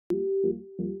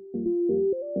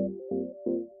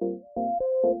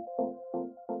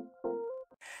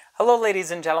Hello ladies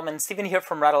and gentlemen, Stephen here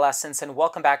from Redolessence and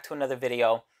welcome back to another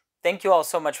video. Thank you all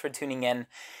so much for tuning in.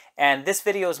 And this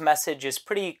video's message is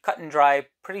pretty cut and dry,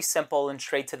 pretty simple and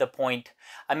straight to the point.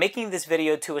 I'm making this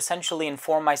video to essentially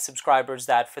inform my subscribers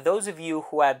that for those of you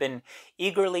who have been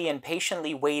eagerly and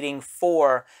patiently waiting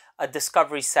for a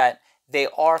discovery set, they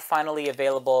are finally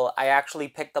available. I actually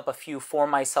picked up a few for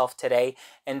myself today.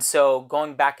 And so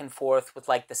going back and forth with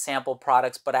like the sample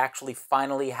products, but actually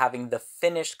finally having the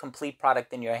finished complete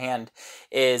product in your hand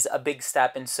is a big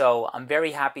step. And so I'm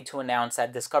very happy to announce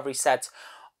that discovery sets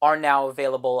are now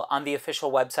available on the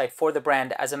official website for the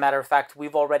brand. As a matter of fact,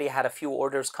 we've already had a few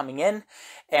orders coming in,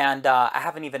 and I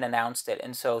haven't even announced it.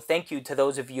 And so thank you to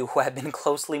those of you who have been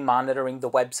closely monitoring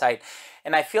the website.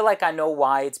 And I feel like I know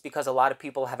why. It's because a lot of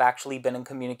people have actually been in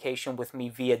communication with me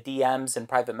via DMs and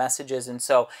private messages. And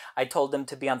so I told them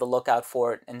to be on the lookout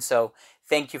for it. And so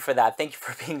thank you for that. Thank you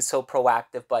for being so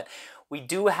proactive. But we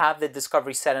do have the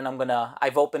discovery set, and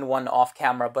I've opened one off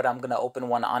camera, but I'm gonna open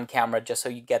one on camera just so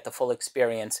you get the full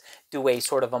experience, do a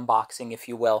sort of unboxing, if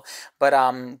you will. But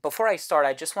before I start,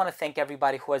 I just want to thank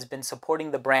everybody who has been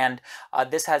supporting the brand.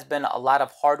 This has been a lot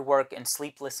of hard work and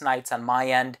sleepless nights on my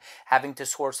end, having to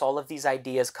source all of these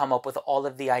ideas, come up with all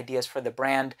of the ideas for the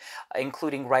brand,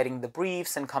 including writing the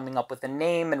briefs and coming up with a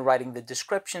name and writing the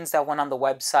descriptions that went on the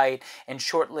website and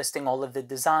shortlisting all of the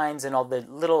designs and all the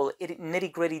little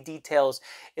nitty-gritty details.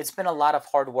 It's been a lot of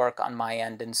hard work on my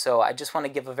end, and so I just want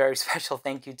to give a very special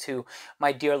thank you to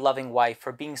my dear loving wife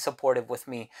for being supportive with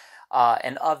me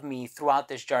and of me throughout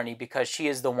this journey, because she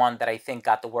is the one that I think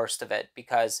got the worst of it,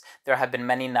 because there have been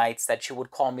many nights that she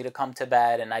would call me to come to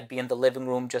bed and I'd be in the living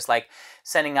room just like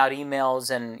sending out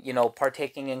emails and, you know,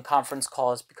 partaking in conference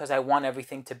calls because I want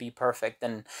everything to be perfect.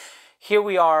 And here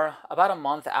we are about a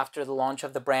month after the launch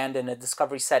of the brand, and a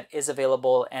discovery set is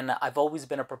available. And I've always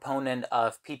been a proponent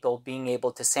of people being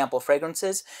able to sample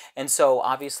fragrances. And so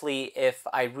obviously if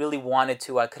I really wanted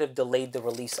to, I could have delayed the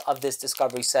release of this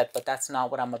discovery set, but that's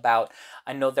not what I'm about.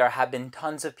 I know there have been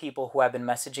tons of people who have been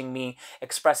messaging me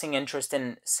expressing interest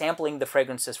in sampling the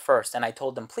fragrances first. And I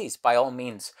told them, please, by all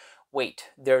means, wait.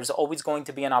 There's always going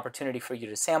to be an opportunity for you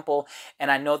to sample. And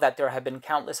I know that there have been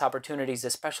countless opportunities,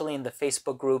 especially in the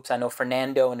Facebook groups. I know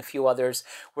Fernando and a few others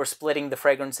were splitting the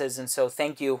fragrances. And so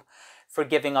thank you for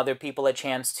giving other people a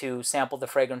chance to sample the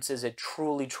fragrances. It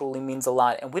truly, truly means a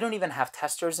lot. And we don't even have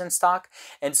testers in stock.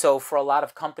 And so for a lot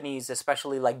of companies,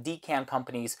 especially like decant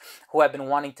companies who have been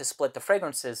wanting to split the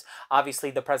fragrances, obviously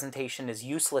the presentation is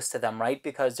useless to them, right?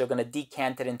 Because they're going to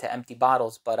decant it into empty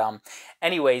bottles. But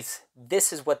anyways,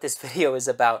 this is what this video is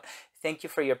about. Thank you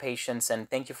for your patience, and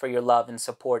thank you for your love and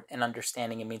support and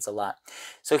understanding. It means a lot.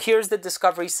 So here's the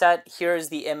discovery set. Here's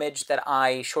the image that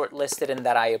I shortlisted and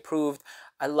that I approved.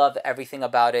 I love everything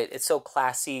about it. It's so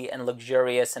classy and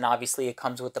luxurious, and obviously it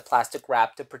comes with the plastic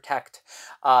wrap to protect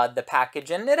the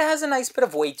package, and it has a nice bit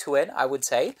of weight to it, I would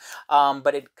say.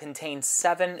 But it contains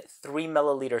 7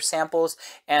 3-milliliter samples,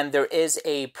 and there is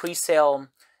a pre-sale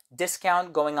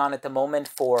discount going on at the moment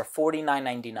for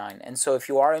 $49.99. And so if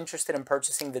you are interested in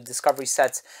purchasing the discovery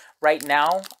sets right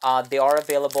now, they are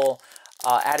available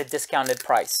at a discounted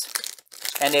price,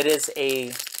 and it is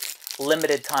a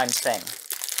limited time thing.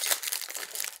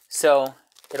 So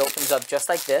it opens up just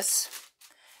like this,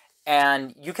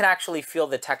 and you can actually feel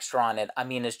the texture on it. I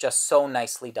mean, it's just so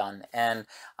nicely done, and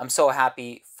I'm so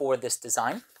happy for this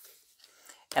design.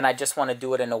 And I just want to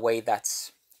do it in a way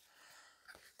that's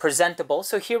presentable.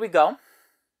 So here we go.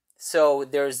 So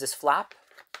there's this flap.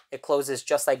 It closes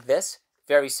just like this,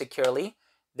 very securely.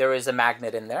 There is a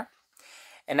magnet in there.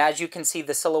 And as you can see,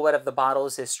 the silhouette of the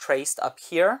bottles is traced up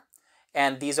here.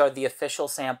 And these are the official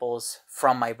samples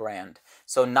from my brand.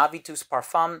 So Navitus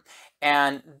Parfum.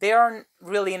 And they aren't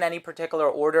really in any particular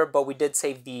order, but we did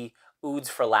save the ouds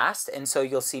for last. And so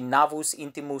you'll see Navus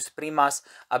Intimus Primas,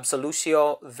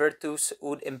 Absolutio, Virtus,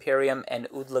 Oud Imperium, and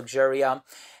Oud Luxuria.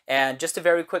 And just to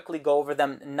very quickly go over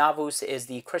them, Navus is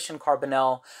the Christian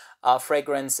Carbonell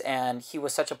fragrance, and he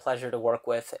was such a pleasure to work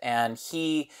with. And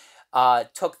he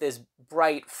took this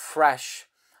bright, fresh,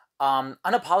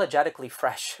 unapologetically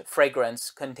fresh fragrance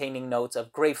containing notes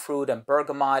of grapefruit and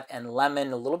bergamot and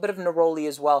lemon, a little bit of neroli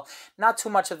as well. Not too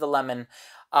much of the lemon,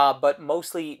 but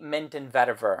mostly mint and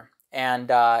vetiver. And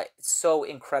it's so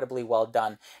incredibly well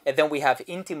done. And then we have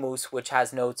Intimus, which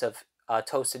has notes of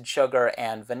toasted sugar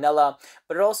and vanilla,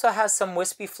 but it also has some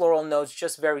wispy floral notes,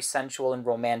 just very sensual and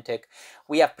romantic.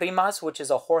 We have Primas, which is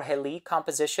a Jorge Lee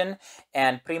composition,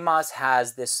 and Primas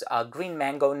has this green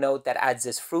mango note that adds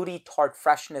this fruity tart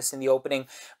freshness in the opening,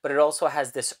 but it also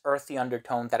has this earthy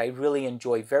undertone that I really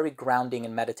enjoy, very grounding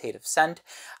and meditative scent.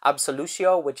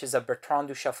 Absolutio, which is a Bertrand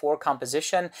du Chaffour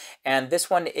composition, and this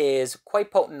one is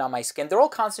quite potent on my skin. They're all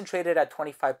concentrated at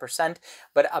 25%,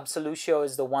 but Absolutio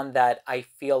is the one that I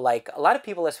feel like a lot of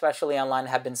people, especially online,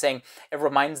 have been saying it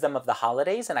reminds them of the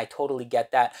holidays, and I totally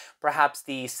get that. Perhaps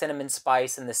the cinnamon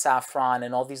spice and the saffron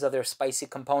and all these other spicy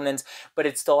components, but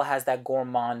it still has that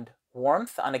gourmand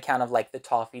warmth on account of like the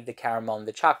toffee, the caramel, and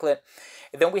the chocolate.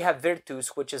 And then we have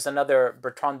Virtus, which is another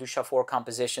Bertrand du Chaffour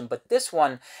composition, but this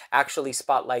one actually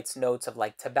spotlights notes of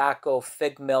like tobacco,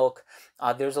 fig milk.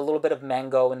 There's a little bit of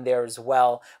mango in there as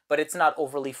well, but it's not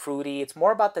overly fruity. It's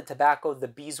more about the tobacco, the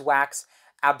beeswax,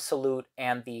 absolute,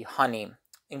 and the honey.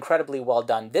 Incredibly well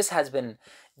done. This has been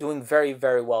doing very,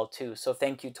 very well too. So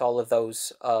thank you to all of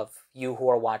those of you who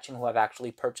are watching who have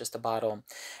actually purchased a bottle.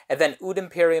 And then Oud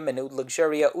Imperium and Oud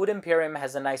Luxuria. Oud Imperium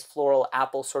has a nice floral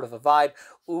apple sort of a vibe.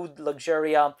 Oud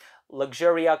Luxuria.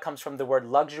 Luxuria comes from the word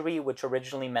luxury, which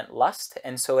originally meant lust.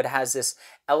 And so it has this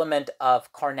element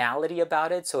of carnality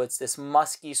about it. So it's this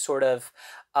musky sort of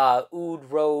oud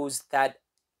rose that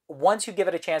once you give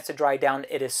it a chance to dry down,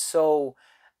 it is so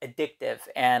addictive.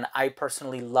 And I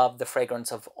personally love the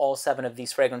fragrance of all 7 of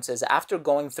these fragrances. After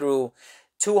going through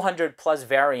 200 plus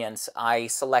variants, I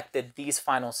selected these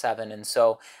final 7. And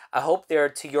so I hope they're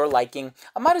to your liking.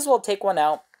 I might as well take one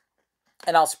out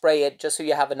and I'll spray it just so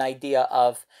you have an idea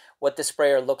of what the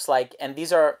sprayer looks like. And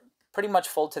these are pretty much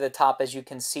full to the top, as you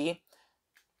can see.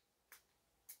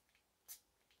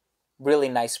 Really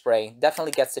nice spray.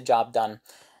 Definitely gets the job done.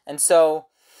 And so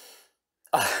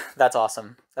that's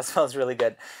awesome. That smells really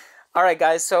good. All right,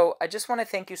 guys, so I just want to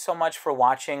thank you so much for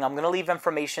watching. I'm going to leave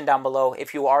information down below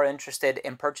if you are interested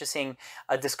in purchasing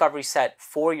a discovery set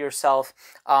for yourself.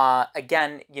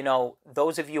 Again, you know,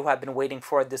 those of you who have been waiting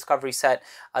for a discovery set,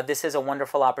 this is a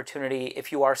wonderful opportunity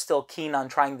if you are still keen on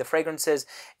trying the fragrances.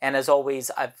 And as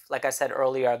always, like I said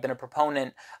earlier, I've been a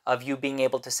proponent of you being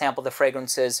able to sample the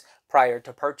fragrances prior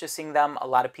to purchasing them. A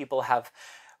lot of people have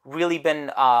really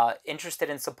been interested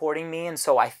in supporting me, and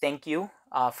so I thank you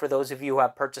for those of you who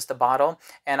have purchased a bottle,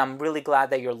 and I'm really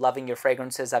glad that you're loving your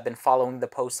fragrances. I've been following the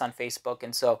posts on Facebook,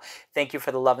 and so thank you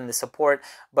for the love and the support,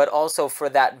 but also for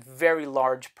that very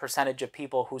large percentage of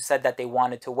people who said that they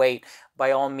wanted to wait.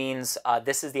 By all means,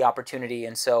 this is the opportunity,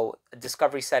 and so a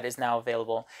discovery set is now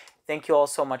available. Thank you all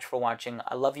so much for watching.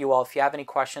 I love you all. If you have any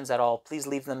questions at all, please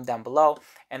leave them down below.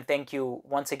 And thank you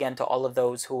once again to all of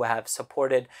those who have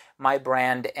supported my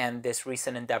brand and this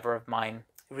recent endeavor of mine.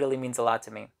 It really means a lot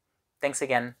to me. Thanks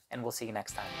again, and we'll see you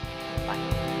next time.